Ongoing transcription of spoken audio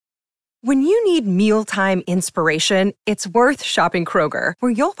When you need mealtime inspiration, it's worth shopping Kroger,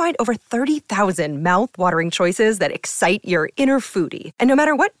 where you'll find over 30,000 mouth-watering choices that excite your inner foodie. And no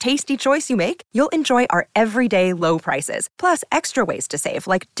matter what tasty choice you make, you'll enjoy our everyday low prices, plus extra ways to save,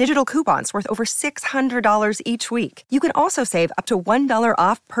 like digital coupons worth over $600 each week. You can also save up to $1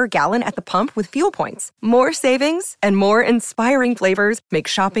 off per gallon at the pump with fuel points. More savings and more inspiring flavors make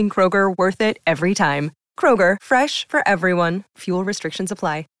shopping Kroger worth it every time. Kroger, fresh for everyone. Fuel restrictions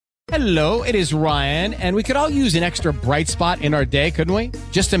apply. Hello, it is Ryan, and we could all use an extra bright spot in our day, couldn't we?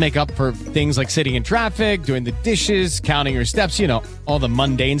 Just to make up for things like sitting in traffic, doing the dishes, counting your steps, you know, all the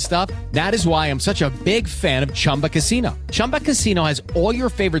mundane stuff. That is why I'm such a big fan of Chumba Casino. Chumba Casino has all your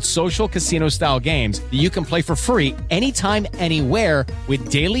favorite social casino-style games that you can play for free anytime, anywhere with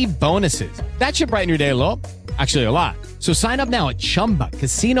daily bonuses. That should brighten your day a little. Actually, a lot. So sign up now at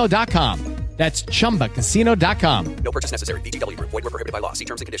ChumbaCasino.com. That's ChumbaCasino.com. No purchase necessary. VGW Group. Void where prohibited by law. See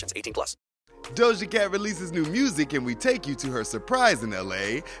terms and conditions. 18+. Doja Cat releases new music, and we take you to her surprise in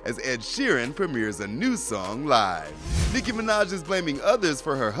L.A. as Ed Sheeran premieres a new song live. Nicki Minaj is blaming others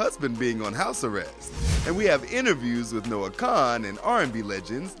for her husband being on house arrest. And we have interviews with Noah Kahan and R&B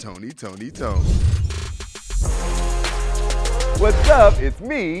legends Tony Tone. What's up? It's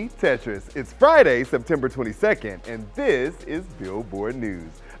me, Tetris. It's Friday, September 22nd, and this is Billboard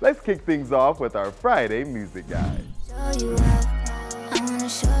News. Let's kick things off with our Friday music guide.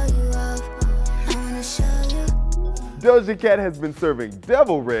 Doja Cat has been serving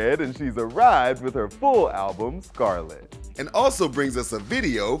Devil Red, and she's arrived with her full album, Scarlet. And also brings us a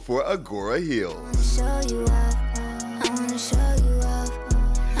video for Agora Hill.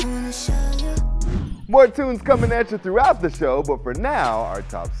 More tunes coming at you throughout the show, but for now, our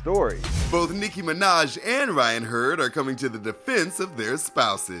top story. Both Nicki Minaj and Ryan Hurd are coming to the defense of their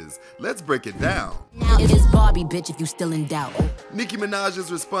spouses. Let's break it down. Now it's Barbie, bitch, if you still in doubt. Nicki Minaj is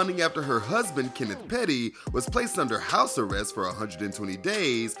responding after her husband, Kenneth Petty, was placed under house arrest for 120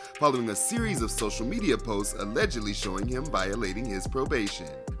 days following a series of social media posts allegedly showing him violating his probation.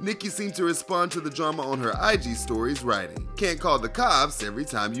 Nicki seemed to respond to the drama on her IG stories, writing, "Can't call the cops every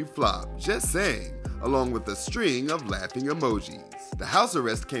time you flop, just saying," along with a string of laughing emojis. The house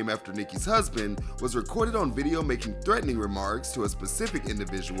arrest came after Nicki's husband was recorded on video making threatening remarks to a specific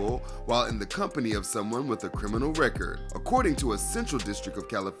individual while in the company of someone with a criminal record, according to a Central District of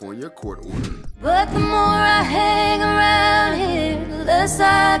California court order. But the more I hang around here, the less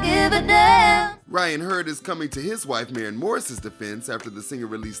I give a damn. Ryan Hurd is coming to his wife Maren Morris's defense after the singer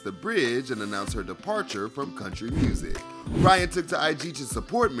released The Bridge and announced her departure from country music. Ryan took to IG to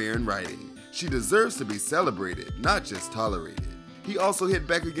support Maren, writing, "She deserves to be celebrated, not just tolerated." He also hit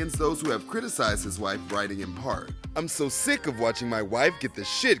back against those who have criticized his wife, writing in part, "I'm so sick of watching my wife get the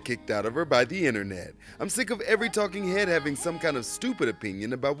shit kicked out of her by the internet. I'm sick of every talking head having some kind of stupid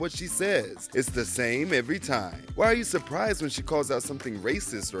opinion about what she says. It's the same every time. Why are you surprised when she calls out something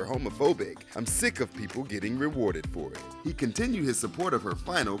racist or homophobic? I'm sick of people getting rewarded for it." He continued his support of her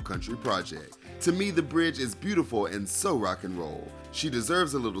final country project. "To me, The Bridge is beautiful and so rock and roll. She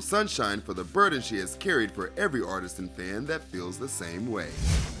deserves a little sunshine for the burden she has carried for every artist and fan that feels the same way."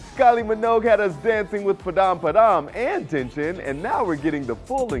 Kylie Minogue had us dancing with Padam Padam and Tension, and now we're getting the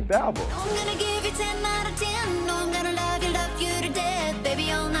full-length album. I'm gonna give you 10 out of 10. No, I'm gonna love you to death,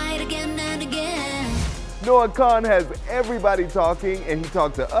 baby, all night again and again. Noah Kahan has everybody talking, and he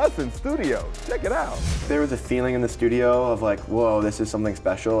talked to us in studio. Check it out. There was a feeling in the studio of like, whoa, this is something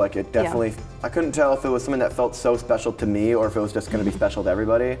special. Like it definitely, I couldn't tell if it was something that felt so special to me or if it was just gonna be special to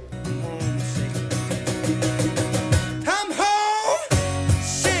everybody.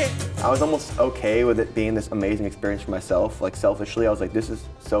 I was almost okay with it being this amazing experience for myself. Like selfishly, I was like, this is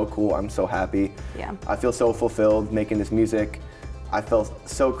so cool, I'm so happy. Yeah. I feel so fulfilled making this music. I felt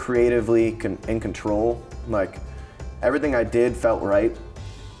so creatively in control. Like everything I did felt right.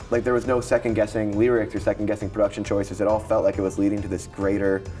 Like there was no second guessing lyrics or second guessing production choices. It all felt like it was leading to this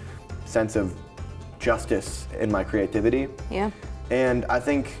greater sense of justice in my creativity. Yeah. And I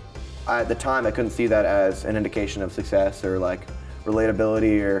think at the time I couldn't see that as an indication of success or like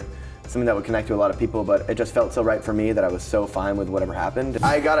relatability or something that would connect to a lot of people, but it just felt so right for me that I was so fine with whatever happened.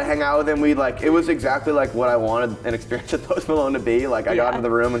 I got to hang out with him. It was exactly like what I wanted an experience with Post Malone to be. Like I got into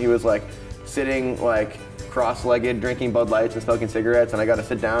the room and he was like sitting like cross-legged, drinking Bud Lights and smoking cigarettes, and I got to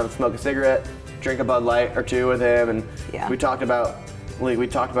sit down and smoke a cigarette, drink a Bud Light or two with him, and we talked about We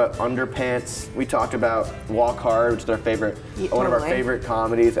talked about Underpants. We talked about Walk Hard, which is our favorite, one of our favorite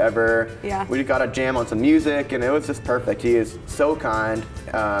comedies ever. Yeah. We got a jam on some music, and it was just perfect. He is so kind,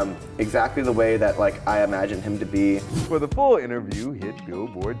 exactly the way that like I imagined him to be. For the full interview, hit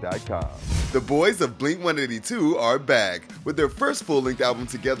Billboard.com. The boys of Blink-182 are back with their first full-length album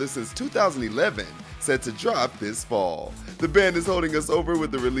together since 2011, set to drop this fall. The band is holding us over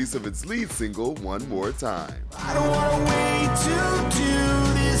with the release of its lead single, One More Time. I don't wanna wait to do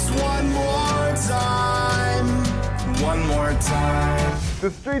this one more time. One more time. The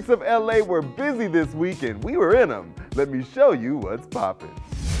streets of LA were busy this week and we were in them. Let me show you what's poppin'.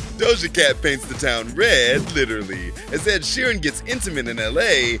 Doja Cat paints the town red, literally, as Ed Sheeran gets intimate in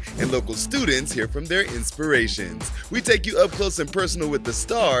LA and local students hear from their inspirations. We take you up close and personal with the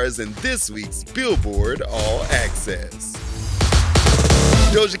stars in this week's Billboard All Access.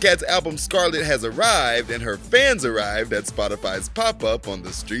 Doja Cat's album Scarlet has arrived, and her fans arrived at Spotify's pop-up on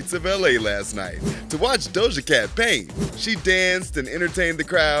the streets of LA last night to watch Doja Cat paint. She danced and entertained the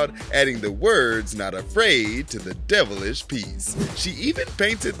crowd, adding the words "not afraid" to the devilish piece. She even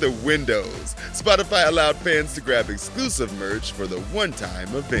painted the windows. Spotify allowed fans to grab exclusive merch for the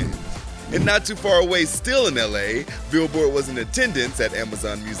one-time event. And not too far away, still in LA, Billboard was in attendance at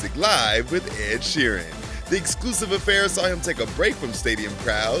Amazon Music Live with Ed Sheeran. The exclusive affair saw him take a break from stadium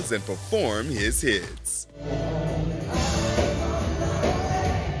crowds and perform his hits.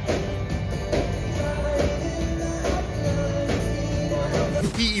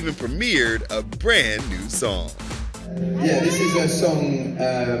 He even premiered a brand new song. Yeah, this is a song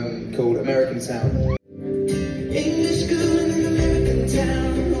called American Town. English school in an American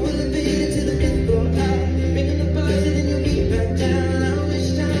town. All the been to the before bringing the bars and then you'll get back down. I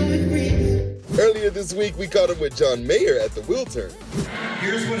wish time would freeze. Earlier this week, we caught him with John Mayer at the Wheel Turn.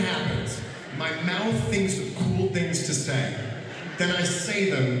 Here's what happens. My mouth thinks of cool things to say. Then I say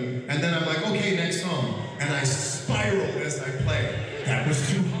them, and then I'm like, okay, next song. And I spiral as I play. That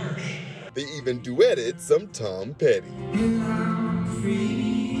was too harsh. They even duetted some Tom Petty.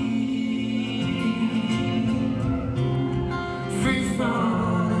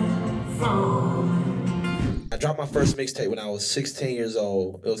 I dropped my first mixtape when I was 16 years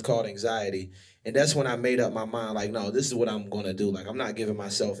old. It was called Anxiety. And that's when I made up my mind, like, no, this is what I'm gonna do. Like, I'm not giving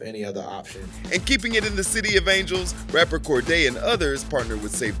myself any other option. And keeping it in the City of Angels, rapper Corday and others partnered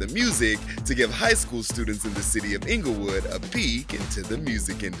with Save the Music to give high school students in the city of Inglewood a peek into the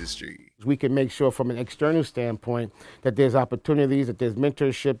music industry. We can make sure from an external standpoint that there's opportunities, that there's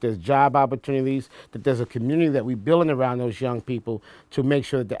mentorship, there's job opportunities, that there's a community that we're building around those young people to make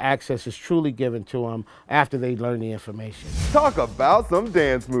sure that the access is truly given to them after they learn the information. Talk about some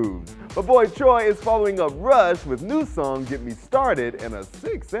dance moves. My boy Troye is following up Rush with new song Get Me Started and a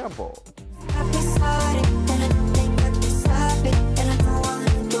sick sample.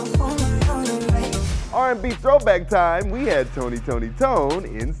 R&B throwback time, we had Tony Tone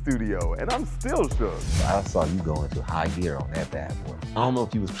in studio, and I'm still shook. I saw you go into high gear on that bad boy. I don't know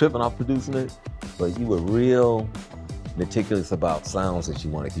if you was tripping off producing it, but you were real meticulous about sounds that you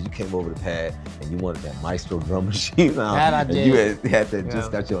wanted, because you came over the pad and you wanted that Maestro drum machine sound. That I and did. you had that,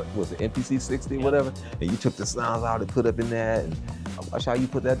 just got your, was it MPC 60 or whatever, and you took the sounds out and put up in that, and I watched how you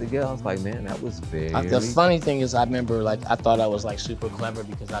put that together. I was like, man, that was very... The funny thing is, I remember, like, I thought I was, like, super clever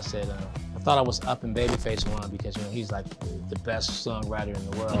because I said, I thought I was up in Babyface one because, you know, he's, like, the best songwriter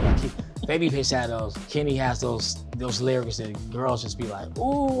in the world. Like, Babyface had those, Kenny has those lyrics that girls just be like, ooh,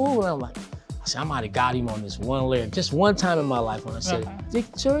 ooh, and I'm like, I said, I might have got him on this one lyric, just one time in my life when I said,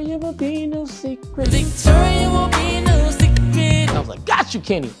 Victoria will be no secret. Victoria will be no secret. I was like, got you,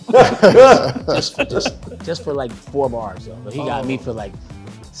 Kenny. just for like 4 bars, though. But he got me for like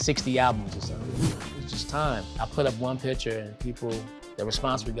 60 albums or something. It was just time. I put up one picture and people, the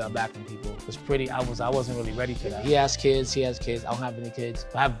response we got back from people was pretty, I wasn't really ready for that. He has kids, I don't have any kids.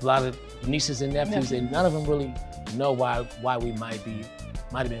 I have a lot of nieces and nephews and none of them really know why we might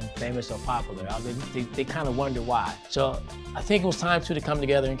have been famous or popular. They kind of wonder why. So I think it was time to come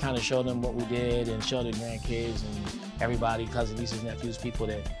together and kind of show them what we did and show the grandkids and everybody, cousins, nieces, nephews, people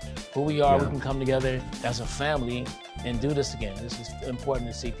that who we are, we can come together as a family and do this again. This is important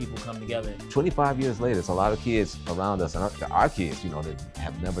to see people come together. 25 years later, it's a lot of kids around us, and our kids, you know, that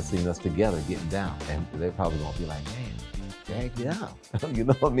have never seen us together getting down, and they're probably gonna be like, man, drag me out. You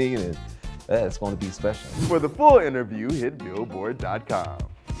know what I mean? And that's gonna be special. For the full interview, hit Billboard.com.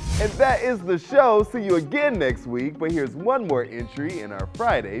 And that is the show. See you again next week, but here's one more entry in our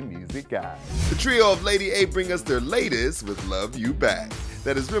Friday Music Guide. The trio of Lady A bring us their latest with Love You Back.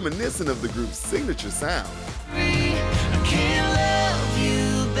 That is reminiscent of the group's signature sound. I can't love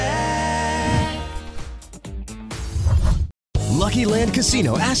you back. Lucky Land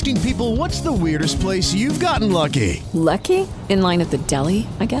Casino, asking people, what's the weirdest place you've gotten lucky? Lucky? In line at the deli,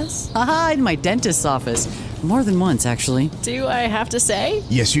 I guess? Aha, in my dentist's office. More than once, actually. Do I have to say?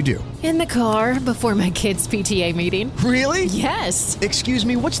 Yes, you do. In the car before my kids' PTA meeting. Really? Yes. Excuse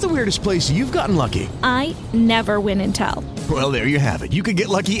me, what's the weirdest place you've gotten lucky? I never win and tell. Well, there you have it. You can get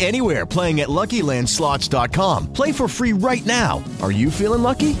lucky anywhere, playing at LuckyLandSlots.com. Play for free right now. Are you feeling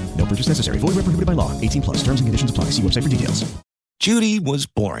lucky? No purchase necessary. Void where prohibited by law. 18 plus. Terms and conditions apply. See website for details. Judy was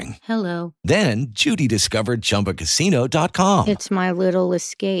boring. Hello. Then Judy discovered ChumbaCasino.com. It's my little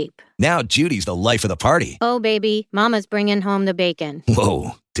escape. Now Judy's the life of the party. Oh, baby, mama's bringing home the bacon.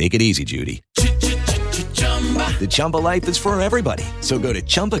 Whoa, take it easy, Judy. The Chumba life is for everybody. So go to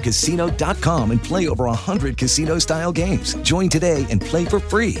ChumbaCasino.com and play over 100 casino-style games. Join today and play for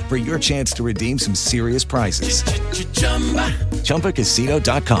free for your chance to redeem some serious prizes.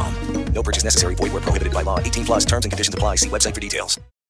 ChumbaCasino.com. No purchase necessary. Void where prohibited by law. 18 plus terms and conditions apply. See website for details.